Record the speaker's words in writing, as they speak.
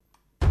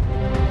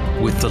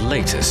With the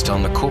latest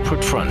on the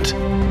corporate front,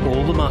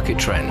 all the market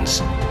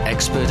trends,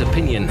 expert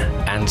opinion,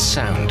 and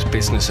sound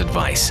business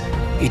advice.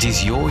 It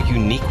is your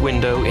unique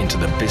window into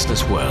the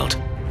business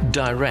world,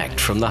 direct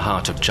from the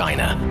heart of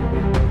China.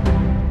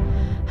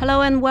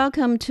 Hello and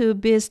welcome to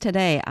Biz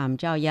Today. I'm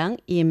Zhao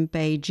Yang in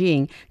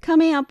Beijing.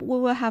 Coming up, we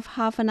will have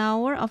half an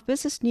hour of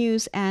business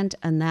news and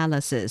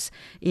analysis.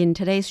 In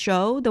today's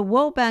show, the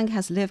World Bank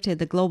has lifted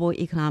the global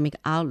economic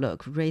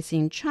outlook,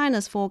 raising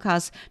China's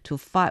forecast to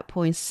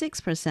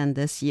 5.6%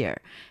 this year.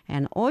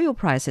 And oil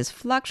prices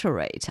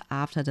fluctuate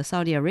after the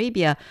Saudi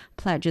Arabia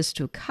pledges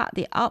to cut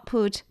the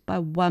output by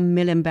 1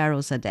 million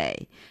barrels a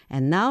day.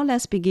 And now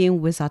let's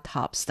begin with our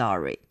top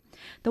story.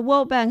 The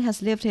World Bank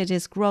has lifted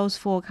its growth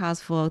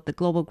forecast for the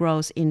global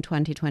growth in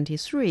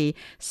 2023,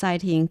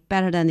 citing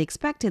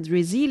better-than-expected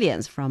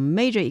resilience from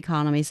major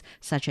economies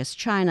such as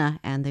China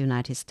and the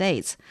United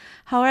States.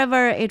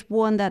 However, it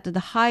warned that the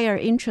higher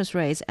interest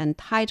rates and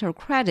tighter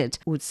credit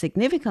would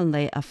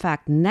significantly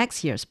affect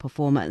next year's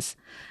performance.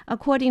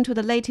 According to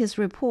the latest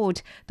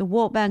report, the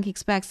World Bank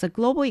expects the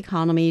global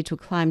economy to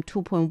climb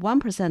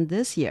 2.1%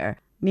 this year.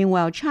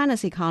 Meanwhile,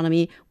 China's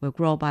economy will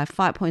grow by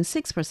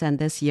 5.6%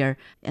 this year,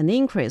 an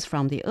increase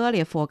from the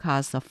earlier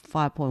forecast of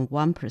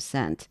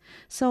 5.1%.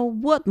 So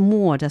what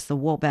more does the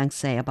World Bank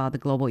say about the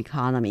global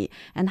economy,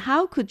 and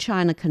how could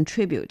China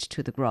contribute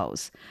to the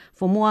growth?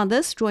 For more on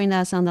this, join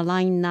us on the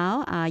line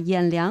now,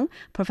 Yan Liang,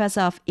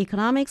 Professor of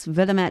Economics,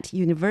 Willamette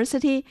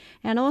University,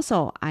 and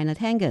also Ina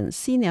Tangen,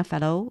 Senior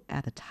Fellow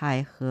at the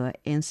Taihe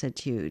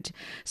Institute.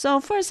 So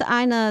first,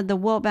 Ina, the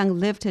World Bank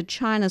lifted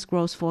China's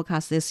growth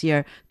forecast this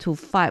year to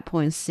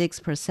 5.6%.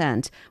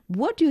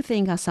 What do you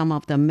think are some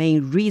of the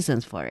main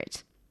reasons for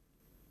it?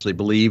 I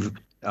believe,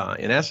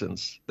 in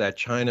essence, that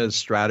China's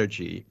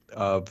strategy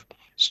of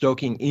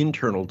stoking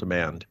internal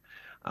demand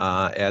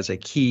as a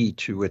key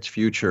to its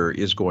future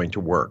is going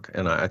to work.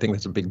 And I think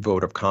that's a big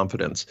vote of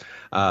confidence.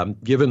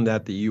 Given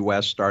that the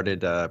U.S. started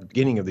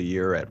beginning of the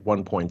year at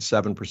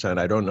 1.7%,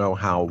 I don't know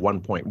how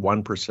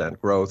 1.1%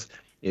 growth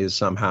is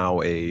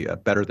somehow a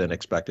better than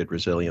expected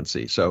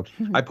resiliency. So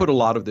I put a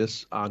lot of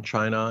this on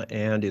China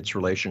and its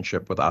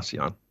relationship with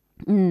ASEAN.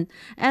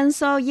 And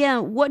so,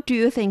 what do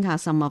you think are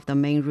some of the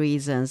main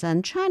reasons?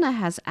 And China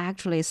has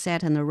actually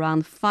set an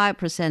around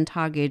 5%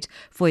 target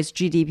for its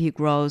GDP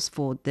growth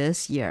for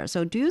this year.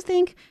 So do you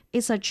think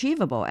it's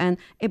achievable? And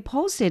it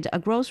posted a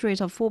growth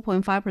rate of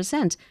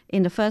 4.5%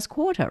 in the first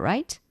quarter,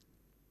 right?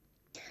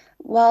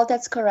 Well,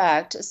 that's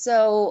correct.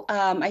 So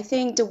I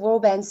think the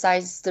World Bank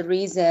cites the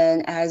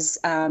reason as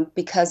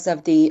because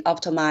of the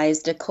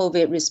optimized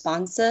COVID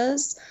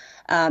responses,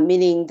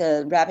 meaning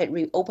the rapid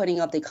reopening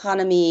of the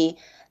economy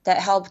that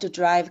helped to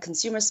drive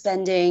consumer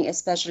spending,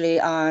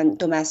 especially on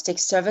domestic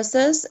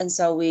services. And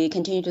so we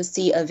continue to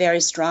see a very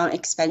strong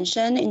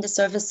expansion in the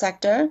service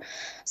sector.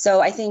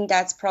 So I think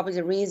that's probably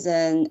the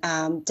reason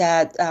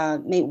that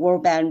made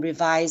World Bank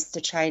revise the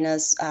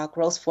China's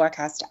growth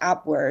forecast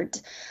upward.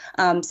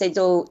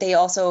 So they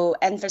also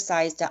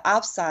emphasize the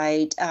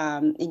upside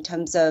in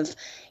terms of,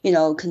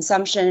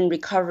 consumption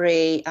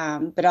recovery,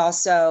 but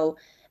also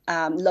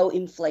low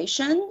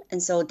inflation.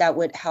 And so that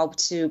would help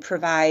to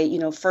provide,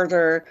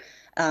 further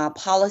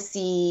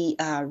policy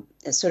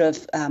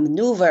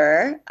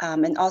maneuver,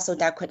 and also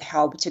that could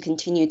help to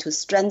continue to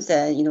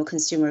strengthen,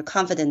 consumer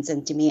confidence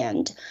and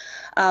demand.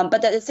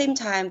 But at the same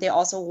time, they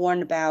also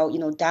warn about,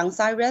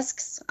 downside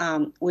risks,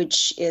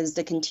 which is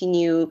the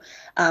continued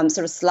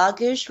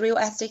sluggish real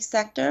estate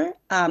sector,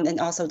 and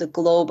also the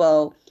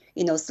global,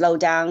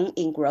 slowdown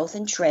in growth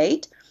and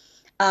trade.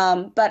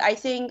 But I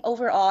think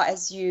overall,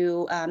 as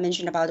you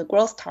mentioned about the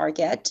growth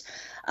target,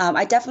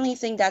 I definitely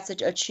think that's an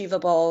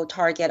achievable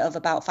target of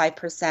about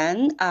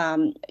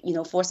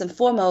 5%. First and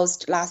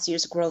foremost, last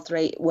year's growth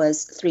rate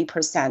was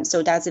 3%.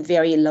 So that's a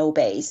very low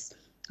base.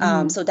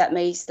 So that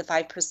makes the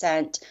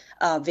 5%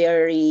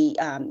 very,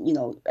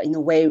 in a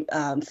way,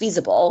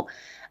 feasible.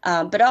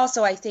 But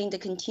also, I think the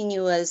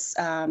continuous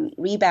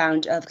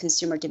rebound of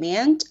consumer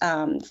demand,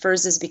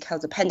 first is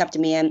because of pent-up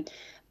demand,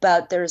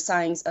 but there are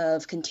signs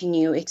of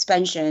continued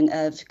expansion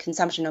of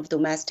consumption of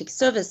domestic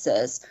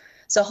services.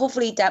 So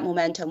hopefully that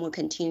momentum will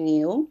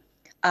continue.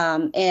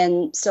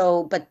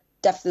 But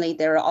definitely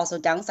there are also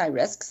downside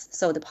risks.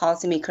 So the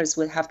policymakers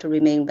will have to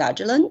remain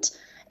vigilant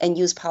and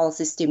use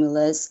policy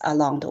stimulus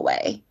along the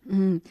way.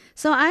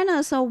 So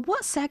Ina,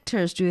 what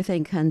sectors do you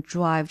think can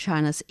drive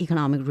China's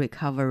economic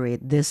recovery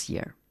this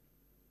year?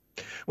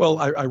 Well,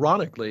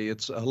 ironically,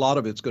 a lot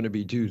of it's going to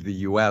be due to the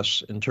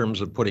U.S. in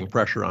terms of putting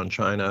pressure on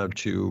China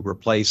to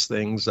replace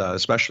things,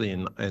 especially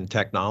in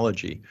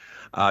technology.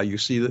 You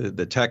see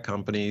the tech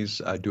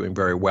companies doing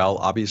very well.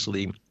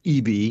 Obviously,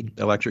 EV,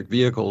 electric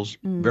vehicles,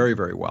 very,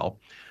 very well.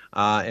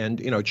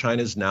 And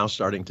China's now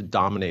starting to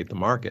dominate the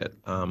market.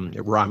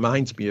 It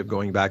reminds me of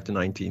going back to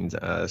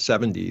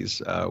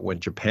 1970s when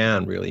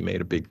Japan really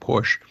made a big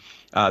push.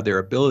 Their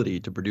ability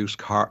to produce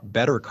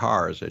better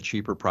cars at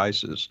cheaper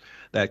prices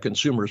that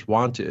consumers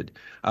wanted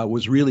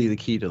was really the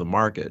key to the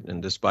market.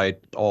 And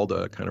despite all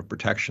the kind of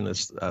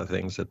protectionist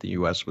things that the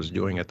U.S. was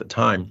doing at the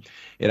time,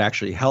 it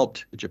actually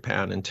helped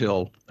Japan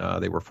until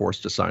they were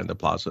forced to sign the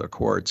Plaza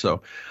Accord.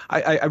 So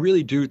I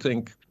really do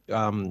think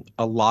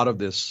a lot of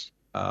this,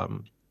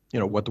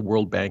 what the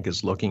World Bank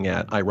is looking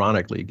at,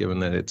 ironically, given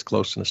that its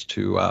closeness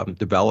to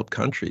developed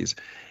countries,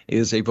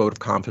 is a vote of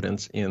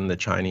confidence in the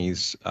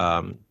Chinese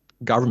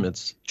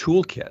government's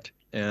toolkit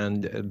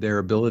and their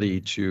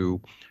ability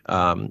to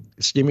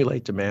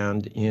stimulate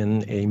demand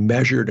in a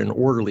measured and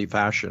orderly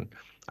fashion,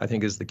 I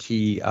think is the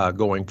key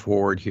going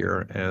forward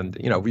here. And,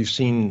 we've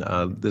seen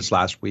this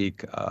last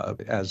week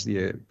as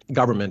the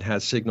government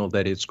has signaled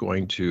that it's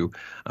going to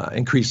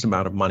increase the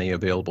amount of money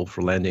available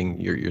for lending.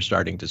 You're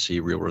starting to see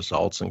real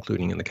results,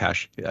 including in the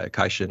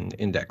Caixin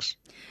index.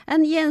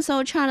 And Yan,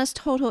 so China's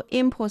total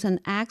imports and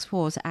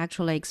exports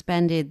actually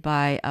expanded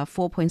by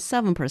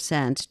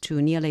 4.7%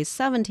 to nearly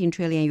 17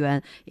 trillion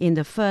yuan in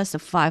the first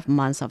 5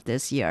 months of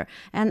this year.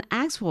 And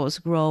exports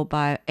grow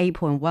by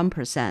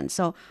 8.1%.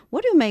 So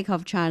what do you make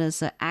of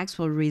China's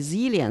export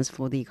resilience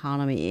for the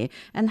economy?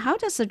 And how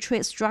does the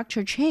trade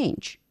structure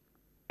change?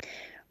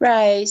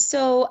 Right.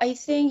 So I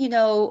think,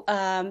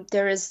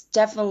 there is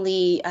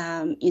definitely,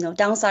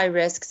 downside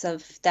risks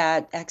of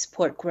that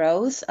export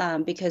growth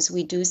because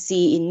we do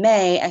see in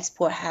May,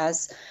 export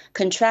has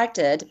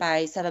contracted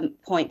by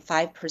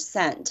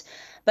 7.5%.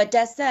 But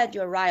that said,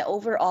 you're right.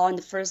 Overall, in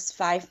the first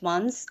 5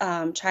 months,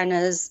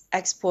 China's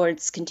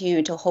exports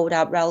continue to hold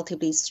up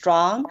relatively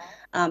strong,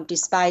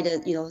 despite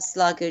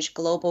sluggish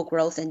global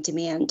growth and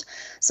demand.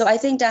 So I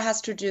think that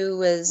has to do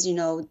with,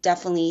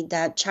 definitely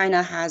that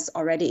China has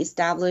already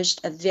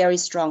established a very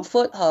strong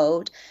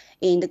foothold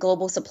in the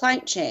global supply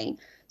chain.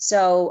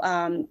 So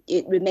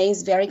it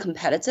remains very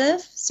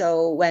competitive.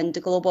 So when the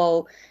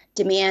global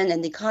demand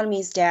and the economy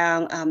is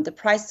down, the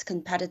price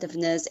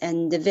competitiveness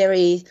and the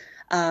very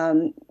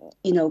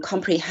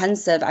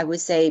comprehensive, I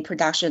would say,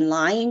 production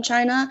line in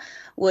China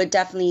would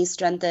definitely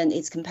strengthen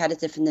its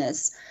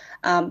competitiveness.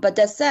 But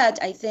that said,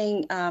 I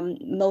think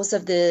most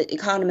of the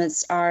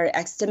economists are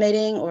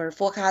estimating or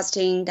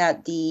forecasting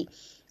that the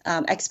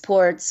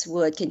exports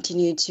would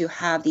continue to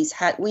have these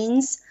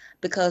headwinds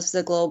because of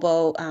the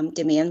global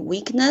demand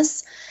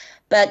weakness.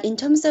 But in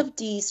terms of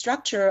the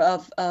structure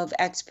of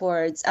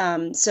exports,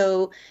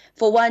 so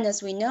for one,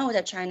 as we know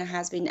that China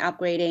has been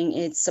upgrading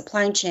its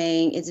supply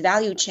chain, its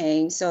value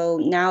chain. So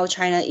now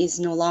China is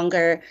no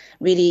longer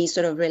really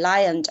sort of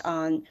reliant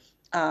on,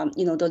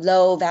 the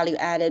low value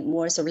added,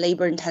 more sort of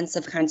labor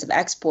intensive kinds of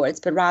exports,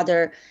 but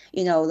rather,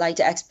 like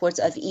the exports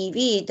of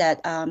EV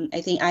that I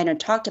think Einar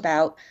talked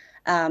about.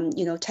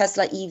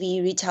 Tesla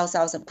EV retail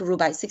sales have grew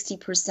by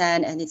 60%,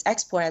 and its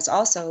export has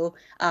also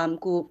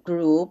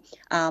grew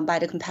by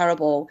the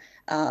comparable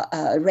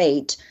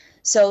rate.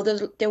 So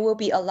there will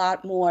be a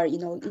lot more,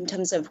 in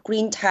terms of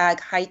green tech,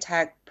 high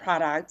tech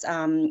products,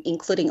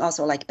 including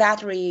also like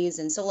batteries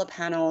and solar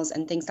panels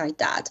and things like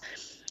that.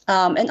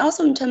 And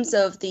also in terms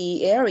of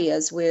the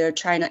areas where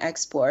China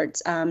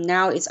exports,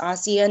 now it's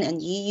ASEAN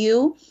and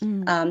EU.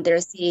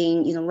 They're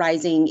seeing,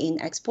 rising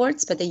in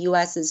exports, but the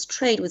US's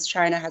trade with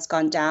China has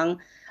gone down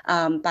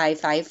by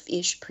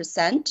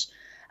 5-ish%.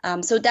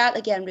 So that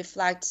again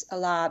reflects a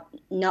lot,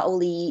 not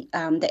only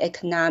the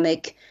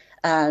economic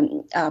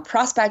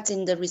prospects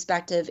in the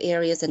respective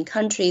areas and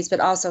countries,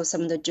 but also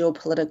some of the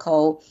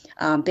geopolitical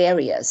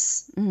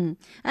barriers. And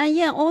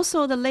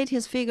also the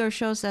latest figure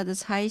shows that the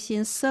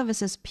Caixin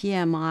Services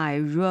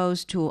PMI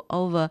rose to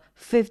over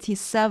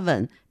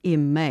 57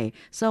 in May.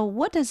 So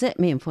what does it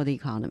mean for the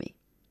economy?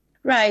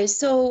 Right.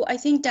 So I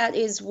think that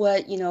is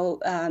what,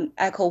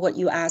 echo what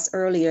you asked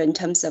earlier in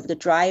terms of the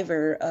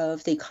driver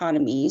of the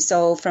economy.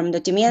 So from the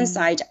demand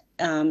side,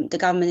 the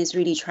government is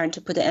really trying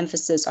to put the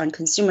emphasis on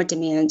consumer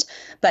demand.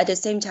 But at the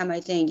same time, I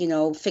think,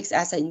 fixed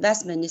asset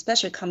investment,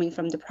 especially coming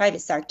from the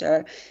private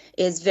sector,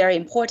 is very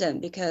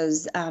important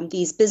because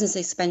these business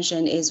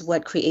expansion is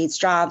what creates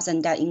jobs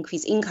and that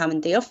increase income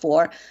and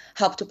therefore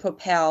help to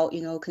propel,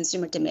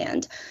 consumer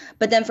demand.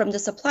 But then from the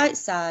supply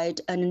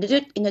side, and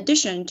in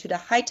addition to the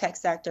high tech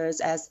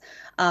sectors, as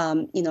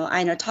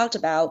Einar talked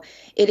about,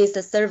 it is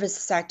the service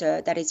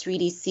sector that is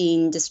really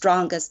seeing the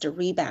strongest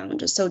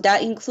rebound. So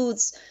that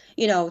includes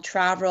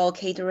travel,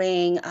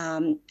 catering,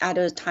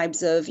 other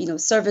types of,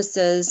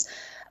 services.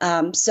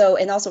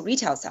 And also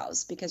retail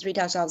sales, because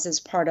retail sales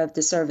is part of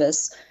the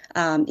service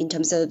in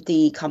terms of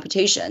the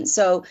computation.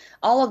 So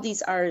all of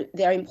these are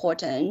very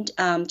important.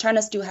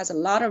 China still has a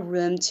lot of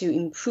room to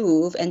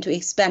improve and to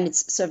expand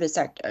its service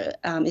sector.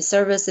 Its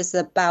service is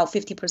about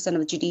 50%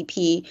 of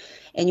GDP,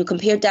 and you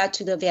compare that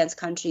to the advanced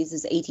countries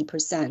is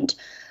 80%.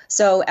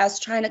 So as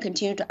China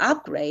continues to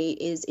upgrade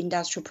its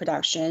industrial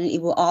production,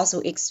 it will also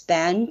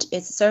expand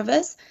its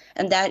service,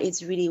 and that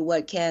is really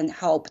what can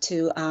help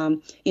to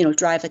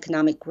drive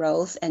economic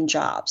growth and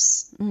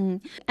jobs.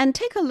 And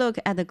take a look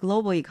at the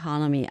global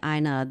economy,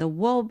 Ina. The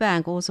World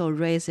Bank also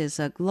raises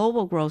a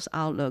global growth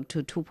outlook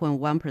to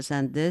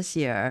 2.1% this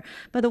year.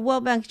 But the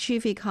World Bank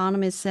chief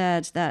economist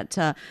said that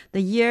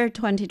the year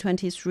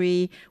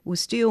 2023 will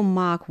still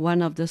mark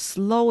one of the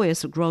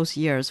slowest growth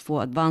years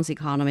for advanced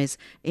economies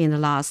in the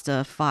last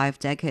 5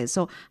 decades.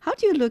 So how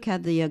do you look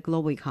at the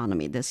global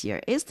economy this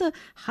year? Is the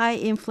high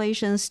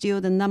inflation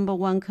still the number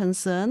one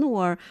concern,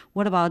 or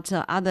what about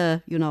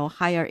other,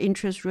 higher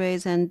interest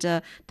rates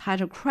and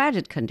tighter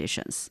credit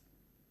conditions?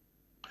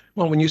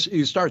 Well, when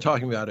you start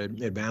talking about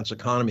advanced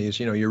economies,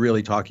 you're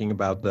really talking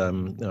about a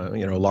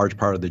large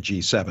part of the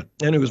G7.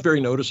 And it was very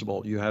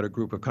noticeable. You had a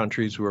group of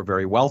countries who are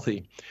very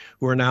wealthy,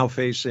 who are now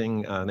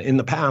facing, in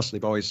the past,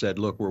 they've always said,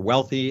 look, we're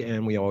wealthy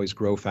and we always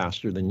grow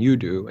faster than you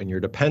do, and you're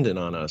dependent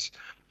on us.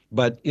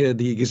 But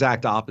the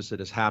exact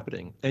opposite is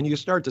happening. And you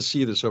start to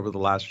see this over the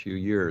last few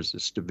years,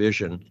 this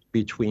division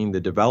between the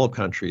developed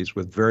countries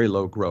with very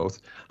low growth,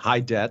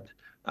 high debt,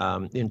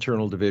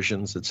 internal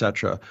divisions, et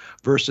cetera,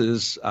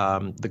 versus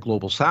the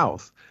global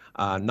south.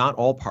 Not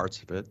all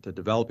parts of it. The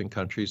developing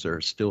countries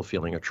are still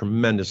feeling a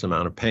tremendous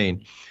amount of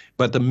pain.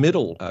 But the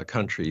middle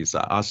countries,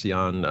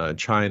 ASEAN,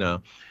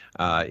 China,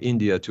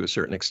 India to a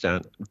certain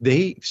extent,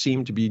 they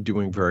seem to be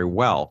doing very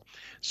well.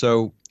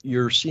 So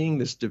you're seeing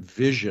this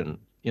division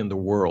in the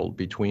world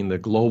between the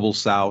global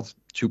south,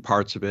 two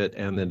parts of it,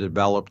 and the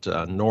developed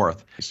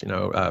north.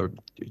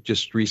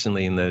 Just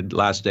recently in the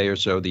last day or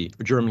so, the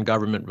German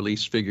government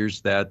released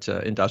figures that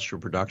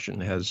industrial production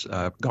has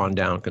gone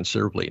down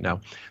considerably. Now,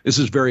 this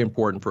is very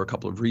important for a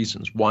couple of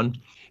reasons. One,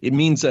 it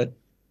means that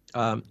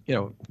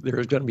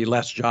there's going to be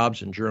less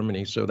jobs in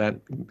Germany, so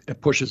that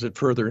pushes it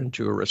further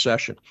into a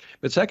recession.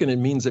 But second, it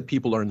means that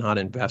people are not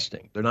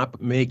investing. They're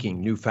not making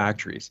new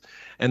factories.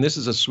 And this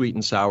is a sweet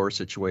and sour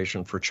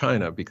situation for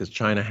China because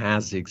China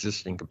has the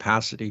existing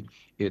capacity.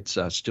 It's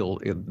still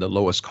the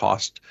lowest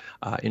cost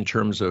in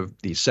terms of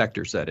the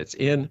sectors that it's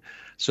in.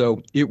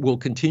 So it will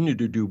continue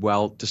to do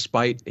well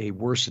despite a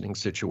worsening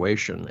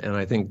situation. And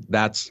I think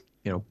that's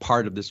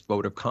part of this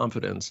vote of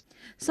confidence.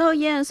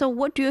 So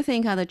what do you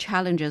think are the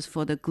challenges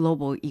for the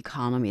global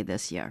economy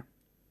this year?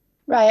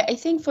 Right. I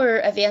think for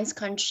advanced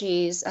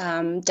countries,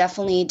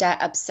 definitely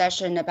that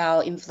obsession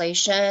about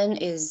inflation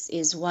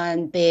is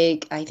one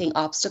big, I think,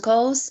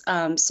 obstacles.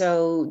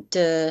 So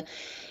the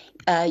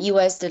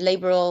U.S. the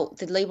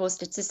Labor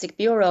Statistic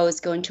Bureau is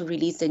going to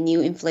release the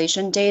new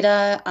inflation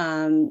data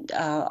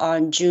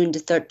on June the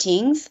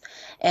 13th.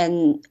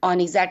 And on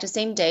exact the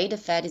same day, the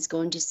Fed is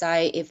going to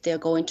decide if they're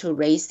going to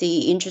raise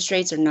the interest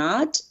rates or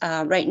not.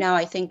 Right now,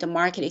 I think the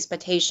market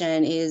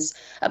expectation is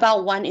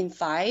about 1 in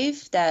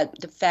 5 that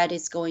the Fed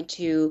is going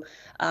to,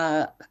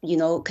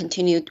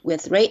 continue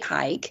with rate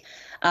hike.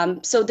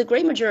 So the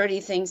great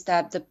majority thinks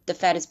that the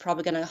Fed is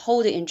probably going to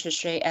hold the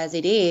interest rate as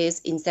it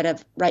is instead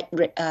of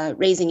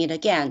raising it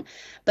again.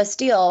 But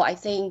still, I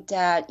think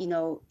that,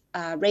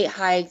 rate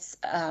hikes,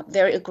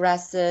 very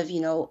aggressive,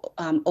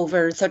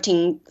 over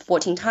 13,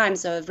 14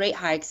 times of rate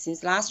hikes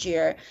since last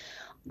year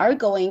are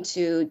going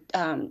to,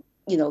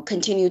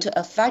 continue to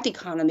affect the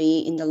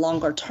economy in the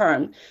longer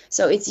term.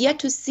 So it's yet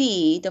to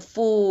see the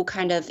full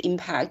kind of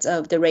impact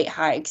of the rate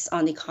hikes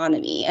on the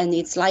economy. And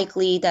it's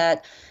likely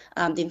that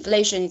the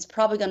inflation is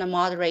probably going to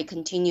moderate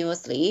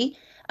continuously.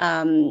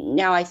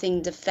 Now, I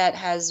think the Fed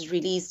has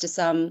released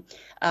some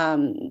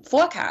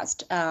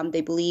forecast.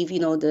 They believe,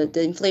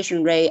 the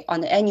inflation rate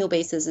on the annual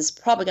basis is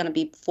probably going to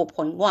be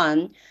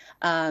 4.1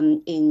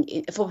 in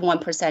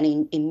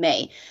 4.1% in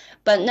May.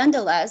 But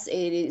nonetheless,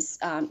 it's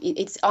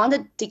on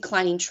the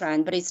declining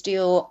trend, but it's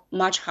still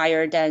much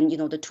higher than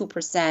the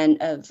 2%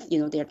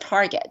 of their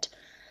target.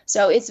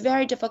 So it's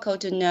very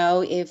difficult to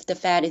know if the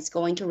Fed is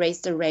going to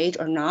raise the rate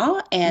or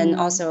not, and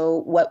also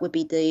what would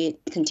be the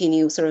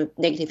continued sort of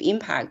negative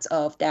impacts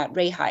of that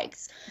rate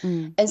hikes.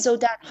 And so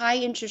that high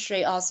interest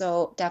rate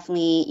also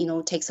definitely,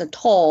 takes a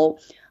toll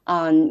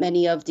on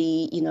many of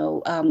the,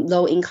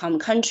 low income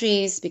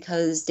countries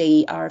because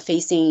they are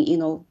facing,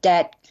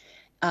 debt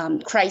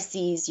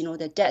crises.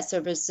 The debt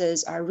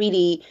services are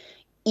really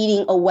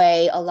eating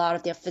away a lot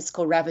of their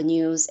fiscal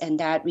revenues, and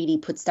that really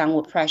puts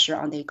downward pressure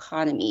on the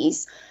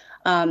economies.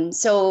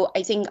 So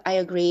I think I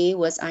agree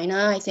with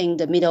Ina. I think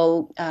the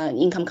middle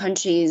income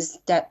countries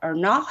that are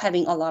not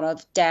having a lot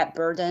of debt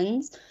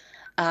burdens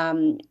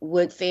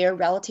would fare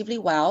relatively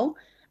well.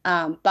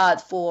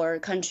 But for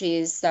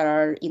countries that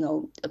are,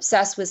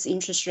 obsessed with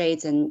interest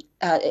rates and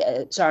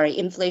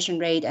inflation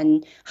rate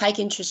and hike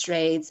interest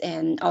rates,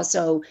 and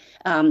also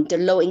the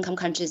low income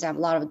countries that have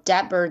a lot of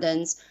debt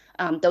burdens,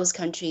 those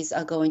countries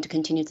are going to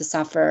continue to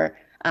suffer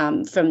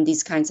from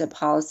these kinds of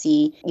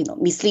policy,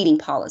 misleading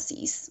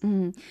policies.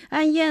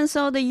 And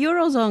so the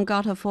Eurozone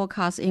got a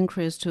forecast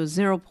increase to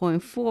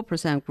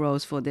 0.4%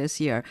 growth for this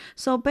year.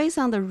 So based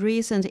on the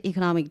recent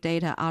economic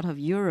data out of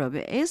Europe,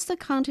 is the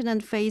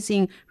continent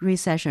facing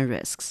recession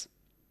risks?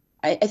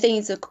 I think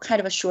it's a kind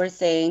of a sure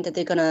thing that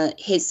they're going to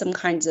hit some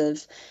kinds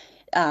of,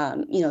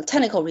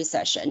 technical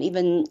recession,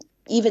 even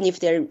if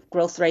their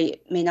growth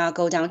rate may not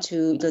go down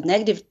to the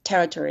negative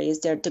territories,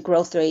 the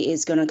growth rate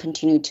is going to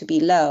continue to be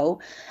low.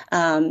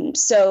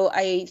 So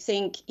I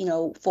think,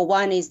 for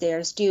one is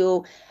they're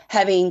still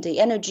having the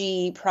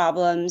energy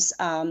problems,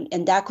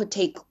 and that could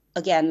take,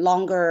 again,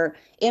 longer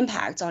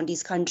impact on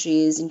these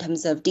countries in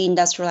terms of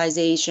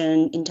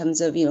deindustrialization, in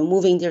terms of,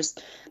 moving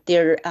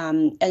their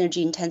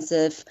energy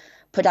intensive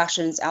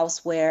productions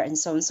elsewhere and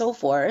so on and so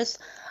forth.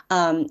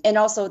 And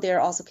also,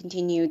 they're also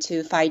continue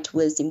to fight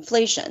with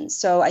inflation.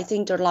 So I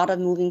think there are a lot of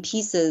moving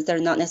pieces that are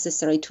not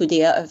necessarily to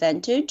their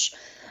advantage.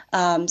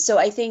 So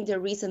I think the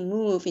recent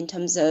move in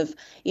terms of,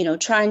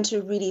 trying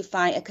to really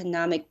find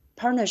economic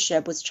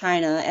partnership with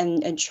China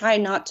and try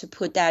not to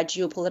put that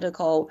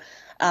geopolitical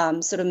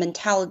sort of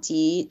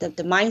mentality,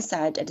 the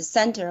mindset at the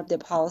center of their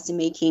policy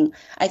making,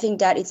 I think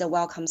that is a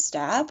welcome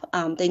step.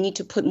 They need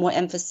to put more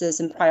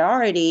emphasis and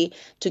priority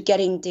to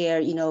getting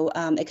their,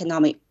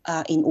 economic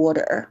in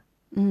order.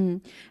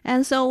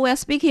 And so we're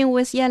speaking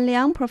with Yan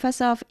Liang,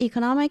 Professor of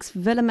Economics,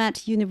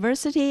 Willamette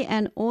University,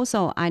 and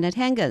also Ina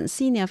Tangen,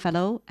 Senior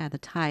Fellow at the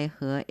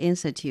Taihe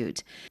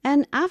Institute.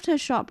 And after a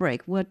short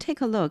break, we'll take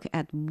a look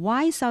at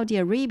why Saudi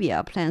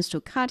Arabia plans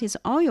to cut its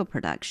oil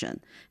production.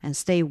 And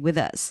stay with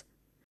us.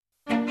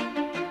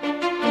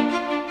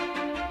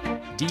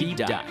 Deep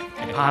Dive,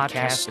 a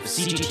podcast of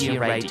CGTN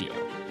Radio.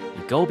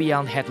 We go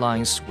beyond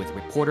headlines with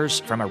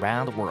reporters from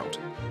around the world.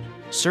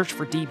 Search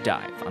for Deep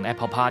Dive on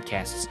Apple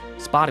Podcasts,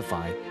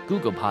 Spotify,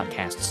 Google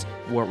Podcasts,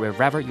 or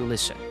wherever you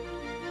listen.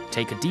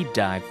 Take a deep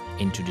dive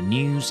into the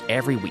news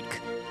every week.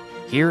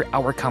 Hear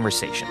our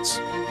conversations.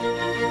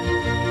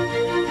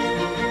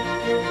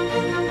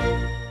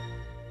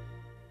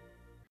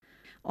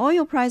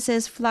 Oil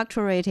prices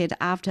fluctuated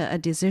after a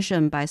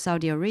decision by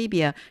Saudi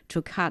Arabia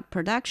to cut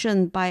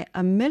production by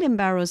 1 million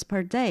barrels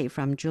per day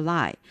from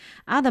July.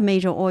 Other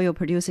major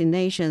oil-producing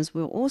nations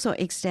will also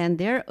extend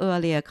their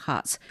earlier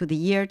cuts to the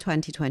year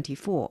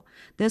 2024.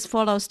 This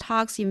follows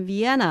talks in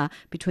Vienna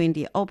between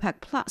the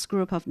OPEC Plus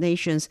group of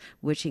nations,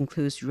 which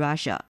includes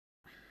Russia.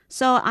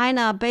 So,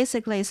 Ina,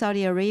 basically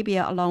Saudi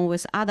Arabia, along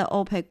with other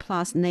OPEC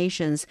Plus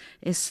nations,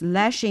 is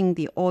slashing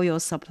the oil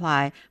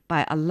supply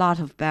by a lot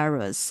of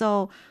barrels.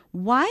 So,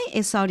 why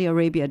is Saudi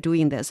Arabia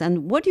doing this,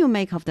 and what do you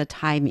make of the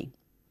timing?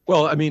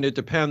 Well, I mean, it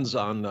depends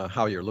on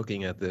how you're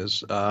looking at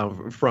this.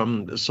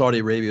 From Saudi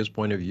Arabia's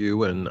point of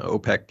view and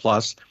OPEC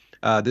Plus,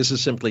 this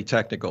is simply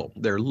technical.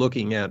 They're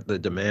looking at the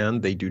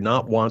demand. They do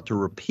not want to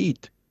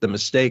repeat the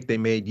mistake they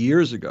made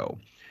years ago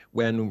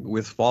when,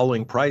 with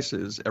falling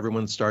prices,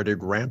 everyone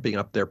started ramping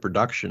up their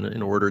production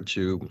in order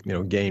to,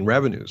 gain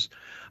revenues.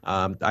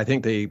 I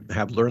think they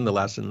have learned the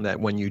lesson that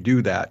when you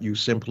do that, you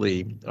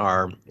simply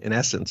are, in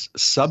essence,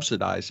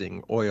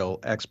 subsidizing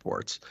oil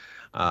exports,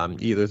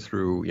 either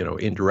through,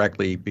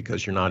 indirectly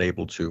because you're not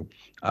able to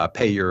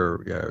pay your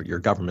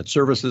government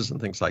services and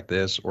things like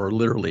this, or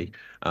literally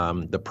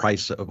the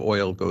price of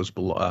oil goes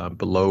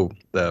below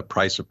the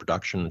price of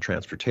production and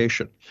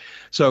transportation.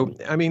 So,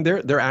 I mean,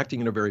 they're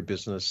acting in a very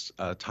business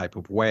type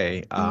of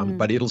way,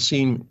 but it'll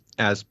seem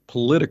as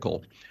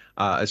political.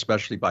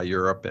 Especially by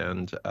Europe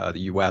and the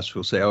U.S.,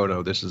 who'll say, oh,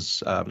 no, this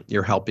is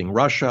you're helping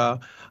Russia,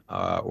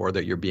 or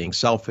that you're being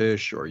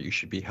selfish, or you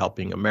should be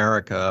helping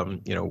America,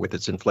 with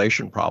its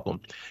inflation problem.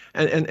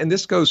 And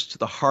this goes to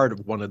the heart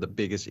of one of the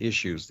biggest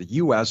issues. The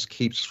U.S.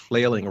 keeps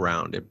flailing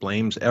around. It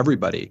blames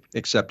everybody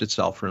except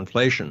itself for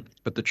inflation.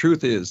 But the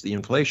truth is the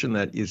inflation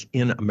that is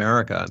in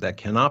America that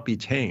cannot be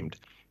tamed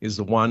is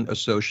the one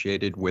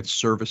associated with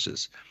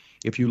services.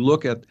 If you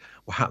look at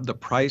the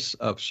price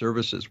of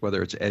services,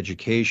 whether it's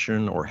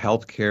education or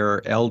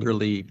healthcare,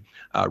 elderly,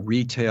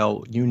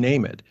 retail, you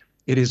name it,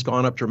 it has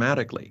gone up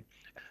dramatically.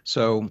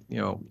 So,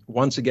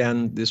 once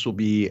again, this will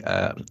be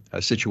a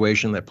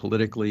situation that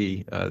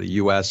politically the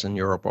U.S. and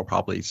Europe will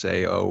probably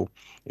say, oh,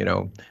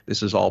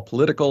 this is all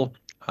political,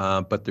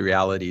 but the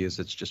reality is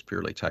it's just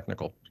purely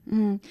technical.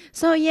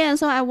 So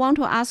I want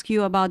to ask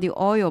you about the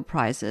oil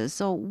prices.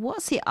 So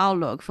what's the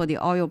outlook for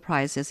the oil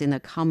prices in the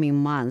coming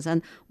months?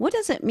 And what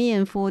does it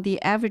mean for the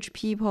average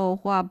people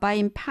who are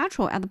buying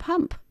petrol at the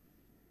pump?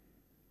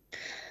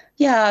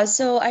 Yeah,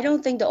 so I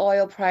don't think the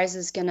oil price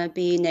is going to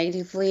be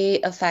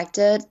negatively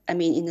affected,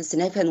 in a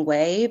significant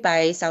way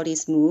by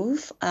Saudi's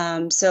move.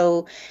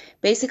 So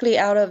basically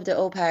out of the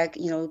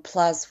OPEC,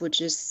 plus,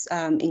 which is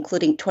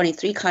including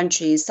 23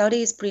 countries,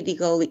 Saudi is pretty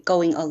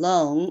going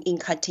alone in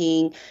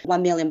cutting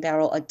 1 million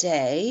barrel a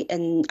day,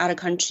 and other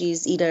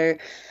countries either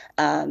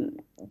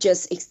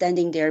just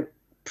extending their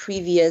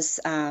previous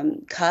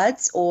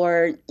cuts,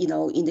 or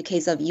in the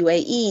case of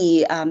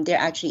UAE, they're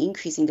actually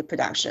increasing the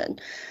production.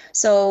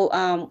 So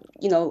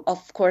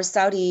of course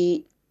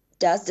Saudi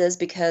does this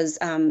because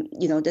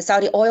the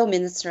Saudi oil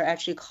minister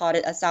actually called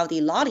it a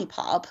Saudi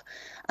lollipop,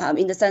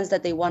 in the sense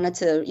that they wanted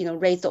to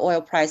raise the oil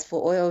price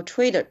for oil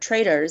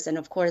traders, and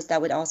of course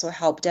that would also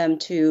help them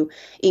to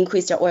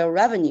increase their oil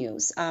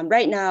revenues.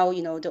 Right now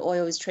the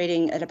oil is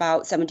trading at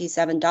about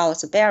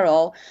 $77 a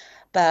barrel.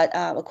 But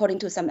according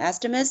to some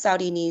estimates,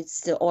 Saudi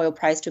needs the oil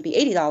price to be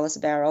 $80 a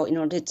barrel in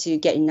order to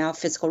get enough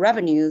fiscal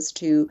revenues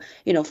to,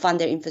 fund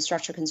their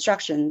infrastructure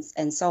constructions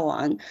and so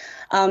on.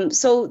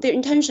 So their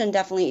intention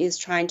definitely is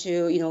trying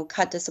to,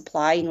 cut the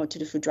supply in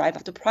order to drive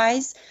up the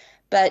price.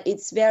 But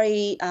it's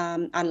very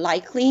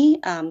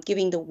unlikely,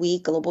 given the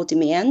weak global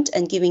demand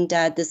and given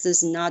that this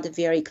is not a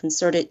very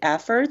concerted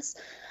efforts.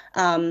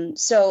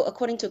 So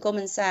according to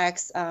Goldman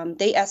Sachs,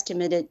 they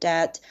estimated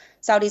that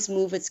Saudi's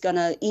move is going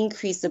to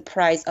increase the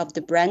price of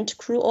the Brent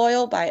crude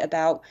oil by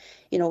about,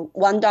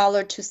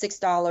 $1 to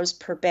 $6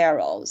 per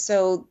barrel.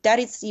 So that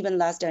is even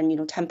less than,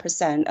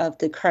 10% of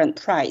the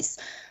current price.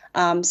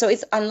 So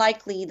it's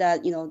unlikely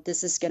that,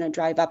 this is going to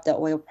drive up the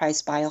oil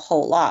price by a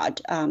whole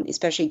lot,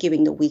 especially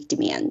given the weak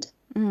demand.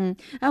 And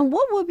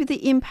what will be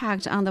the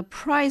impact on the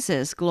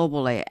prices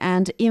globally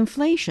and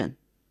inflation?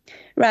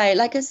 Right.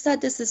 Like I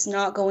said, this is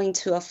not going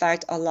to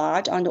affect a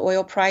lot on the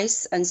oil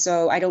price. And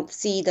so I don't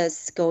see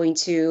this going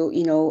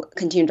to,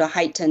 continue to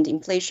heighten the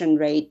inflation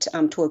rate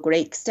to a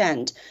great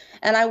extent.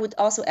 And I would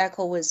also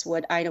echo with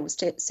what Ina was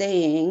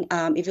saying.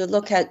 If you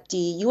look at the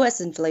U.S.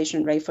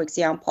 inflation rate, for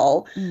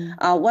example,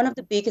 one of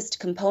the biggest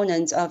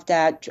components of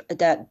that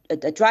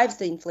drives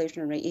the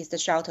inflation rate is the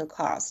shelter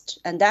cost.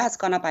 And that has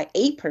gone up by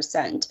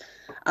 8%,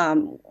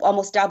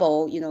 almost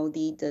double,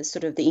 the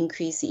sort of the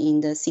increase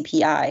in the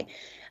CPI.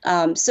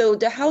 So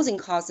the housing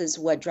cost is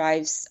what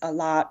drives a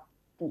lot,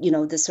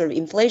 the sort of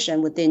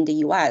inflation within the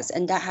U.S.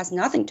 And that has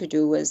nothing to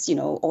do with,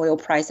 oil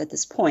price at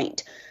this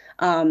point.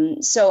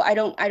 So I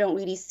don't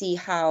really see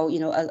how,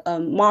 a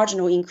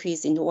marginal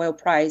increase in the oil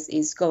price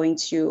is going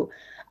to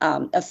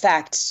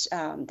affect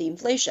the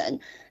inflation.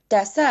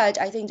 That said,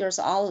 I think there's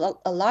a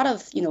lot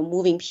of,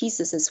 moving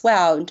pieces as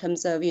well in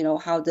terms of,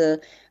 how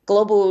the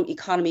global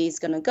economy is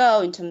going to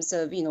go in terms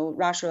of,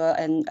 Russia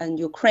and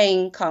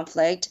Ukraine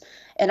conflict,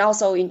 and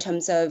also in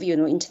terms of,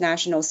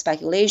 international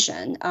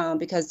speculation,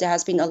 because there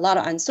has been a lot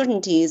of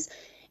uncertainties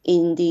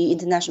in the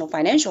international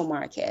financial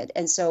market.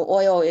 And so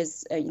oil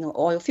is,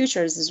 oil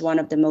futures is one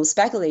of the most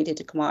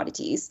speculated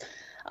commodities.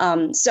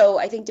 So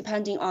I think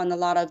depending on a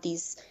lot of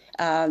these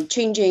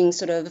changing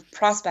sort of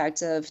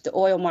prospects of the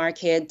oil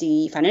market,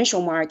 the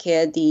financial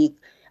market, the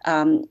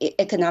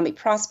economic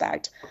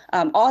prospect,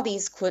 all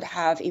these could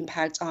have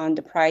impact on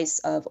the price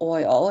of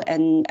oil.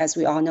 And as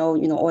we all know,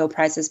 oil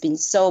price has been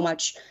so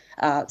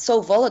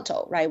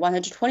volatile, right?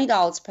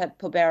 $120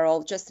 per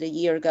barrel just a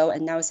year ago,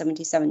 and now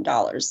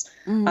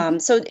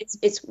 $77. So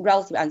it's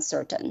relatively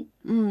uncertain.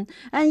 And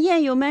yeah,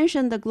 you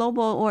mentioned the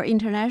global or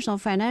international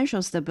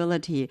financial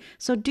stability.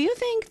 So do you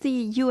think the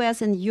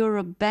U.S. and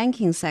Europe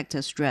banking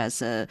sector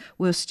stress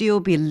will still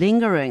be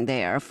lingering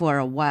there for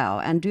a while?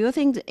 And do you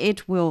think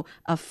it will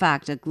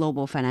affect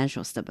global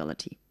financial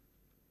stability?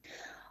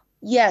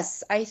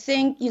 Yes, I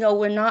think,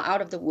 we're not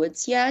out of the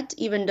woods yet,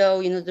 even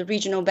though, the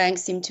regional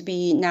banks seem to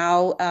be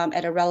now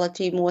at a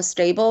relatively more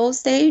stable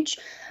stage.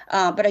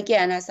 But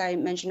again, as I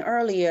mentioned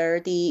earlier,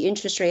 the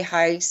interest rate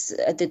hikes,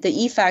 the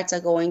effects are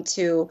going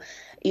to,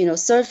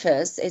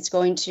 surface. It's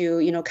going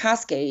to,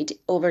 cascade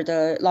over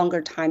the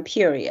longer time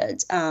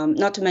period.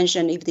 Not to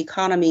mention if the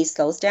economy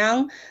slows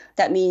down,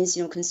 that means,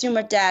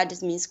 consumer debt,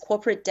 this means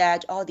corporate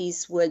debt, all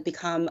these would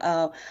become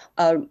a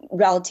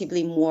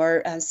relatively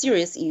more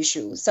serious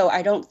issue. So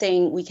I don't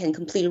think we can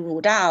completely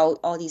rule out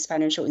all these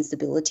financial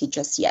instability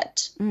just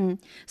yet.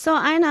 So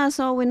Ina,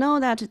 so we know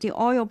that the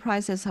oil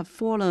prices have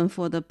fallen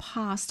for the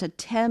past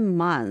 10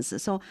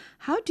 months. So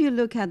how do you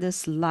look at this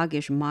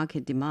sluggish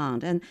market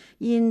demand? And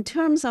in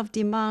terms of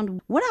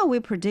demand, what are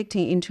we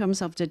predicting in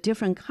terms of the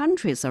different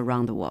countries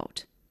around the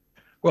world?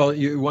 Well,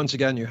 once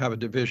again, you have a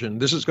division.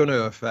 This is going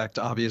to affect,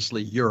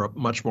 obviously, Europe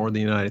much more than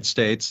the United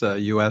States.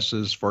 U.S.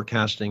 is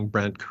forecasting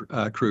Brent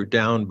crude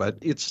down, but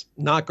it's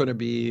not going to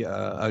be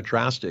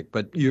drastic.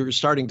 But you're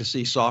starting to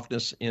see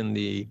softness in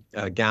the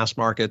gas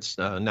markets,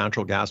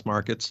 natural gas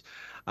markets.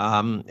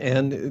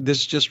 And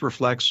this just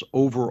reflects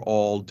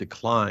overall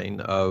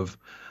decline of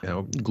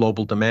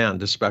global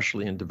demand,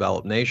 especially in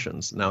developed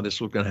nations. Now,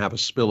 this is going to have a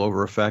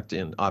spillover effect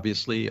in,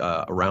 obviously,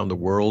 around the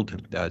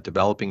world.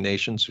 Developing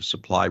nations who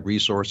supply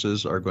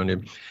resources are going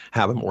to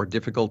have a more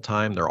difficult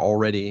time. They're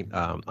already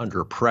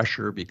under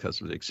pressure because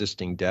of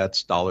existing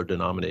debts,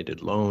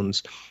 dollar-denominated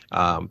loans,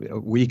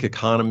 weak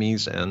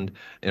economies, and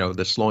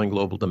the slowing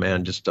global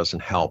demand just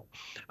doesn't help.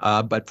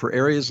 But for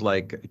areas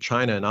like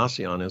China and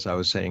ASEAN, as I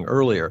was saying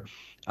earlier,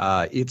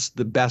 it's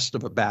the best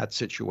of a bad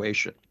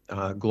situation.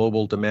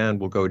 Global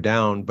demand will go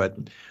down, but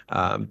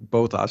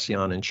both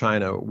ASEAN and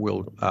China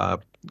will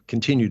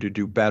continue to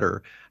do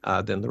better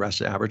than the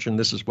rest of the average. And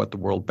this is what the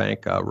World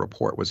Bank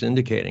report was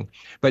indicating.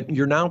 But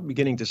you're now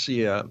beginning to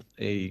see a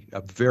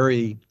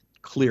very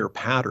clear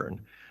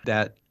pattern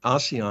that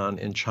ASEAN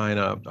and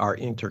China are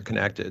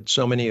interconnected.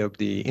 So many of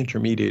the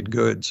intermediate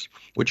goods,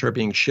 which are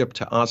being shipped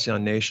to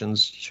ASEAN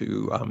nations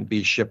to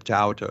be shipped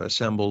out,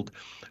 assembled,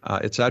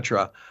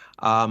 etc.,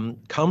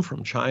 come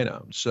from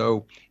China.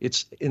 So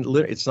it's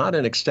not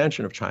an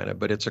extension of China,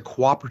 but it's a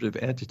cooperative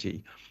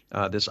entity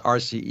This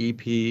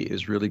RCEP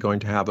is really going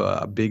to have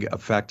a big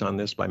effect on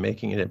this by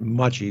making it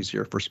much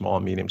easier for small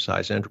and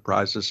medium-sized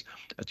enterprises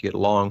to get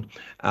along.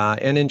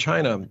 And in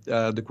China,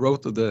 the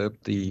growth of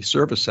the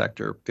service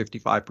sector,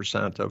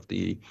 55% of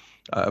the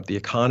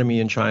economy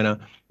in China,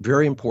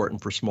 very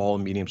important for small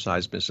and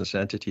medium-sized business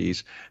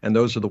entities, and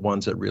those are the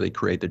ones that really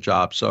create the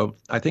jobs. So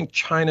I think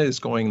China is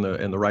going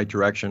in the right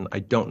direction. I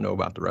don't know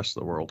about the rest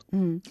of the world.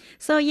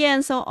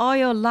 So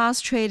oil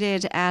last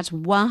traded at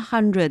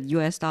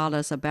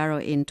 $100 a barrel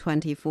in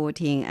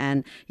 2014,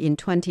 and in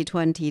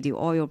 2020 the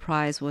oil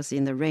price was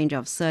in the range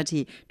of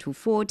 30 to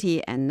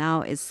 40, and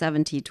now it's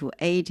 70 to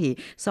 80.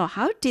 So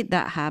how did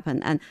that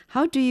happen, and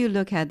how do you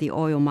look at the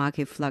oil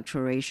market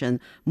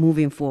fluctuation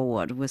moving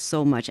forward with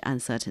so much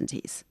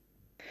uncertainties?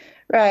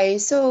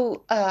 Right.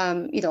 So,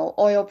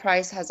 oil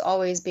price has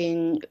always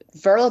been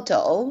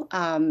volatile.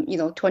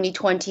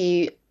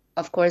 2020,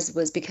 of course,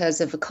 was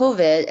because of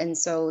COVID. And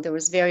so there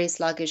was very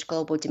sluggish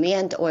global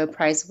demand. Oil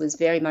price was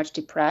very much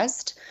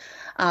depressed.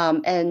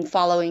 And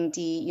following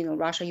the,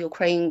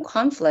 Russia-Ukraine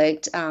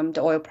conflict, the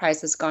oil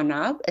price has gone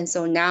up. And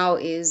so now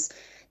is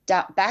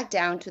back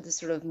down to the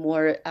sort of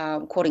more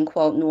quote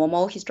unquote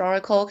normal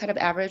historical kind of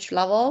average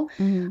level.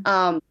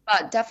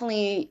 But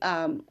definitely,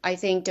 I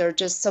think there are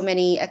just so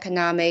many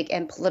economic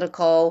and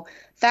political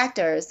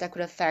factors that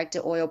could affect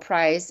the oil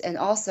price, and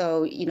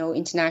also,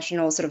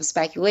 international sort of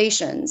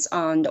speculations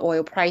on the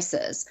oil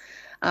prices.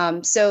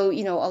 So,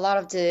 a lot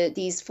of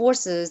these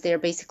forces, they're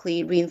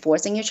basically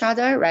reinforcing each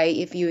other, right?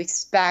 If you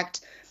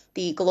expect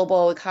the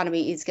global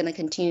economy is going to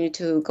continue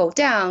to go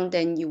down,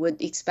 then you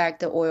would expect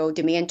the oil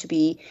demand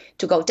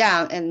to go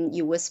down, and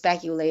you would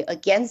speculate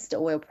against the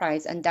oil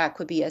price, and that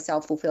could be a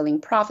self-fulfilling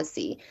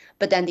prophecy.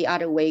 But then the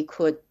other way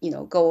could,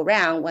 go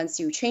around once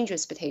you change your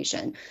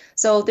expectation.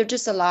 So there's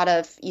just a lot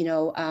of,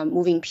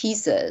 moving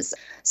pieces.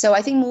 So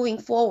I think moving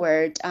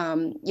forward,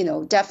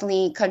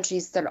 definitely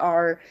countries that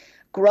are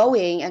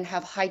growing and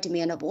have high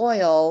demand of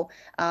oil,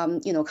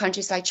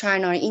 countries like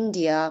China or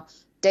India,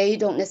 they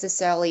don't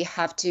necessarily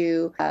have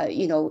to,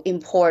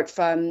 import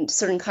from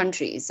certain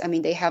countries. I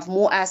mean, they have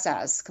more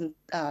assets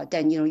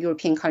than,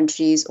 European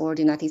countries or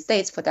the United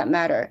States for that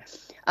matter.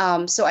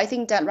 So I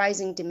think that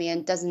rising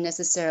demand doesn't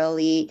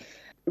necessarily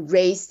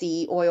raise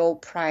the oil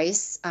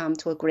price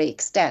to a great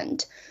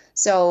extent.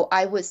 So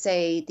I would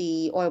say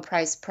the oil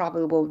price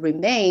probably will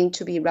remain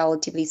to be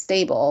relatively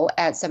stable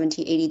at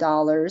 $70,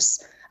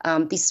 $80.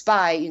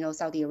 Despite,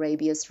 Saudi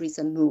Arabia's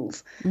recent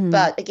move.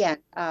 But again,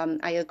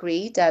 I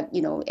agree that,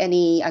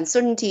 any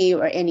uncertainty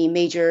or any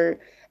major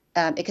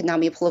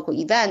economic political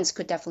events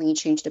could definitely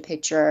change the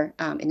picture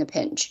in a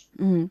pinch.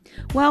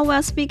 Well,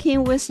 we're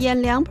speaking with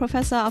Yan Liang,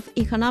 Professor of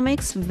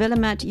Economics,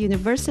 Willamette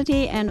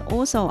University, and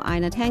also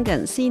Ina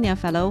Tangen, Senior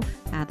Fellow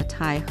at the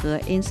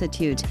Taihe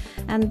Institute.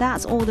 And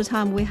that's all the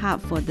time we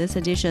have for this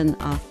edition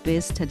of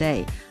Biz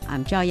Today.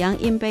 I'm Zhao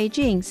Yang in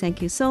Beijing.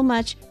 Thank you so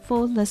much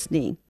for listening.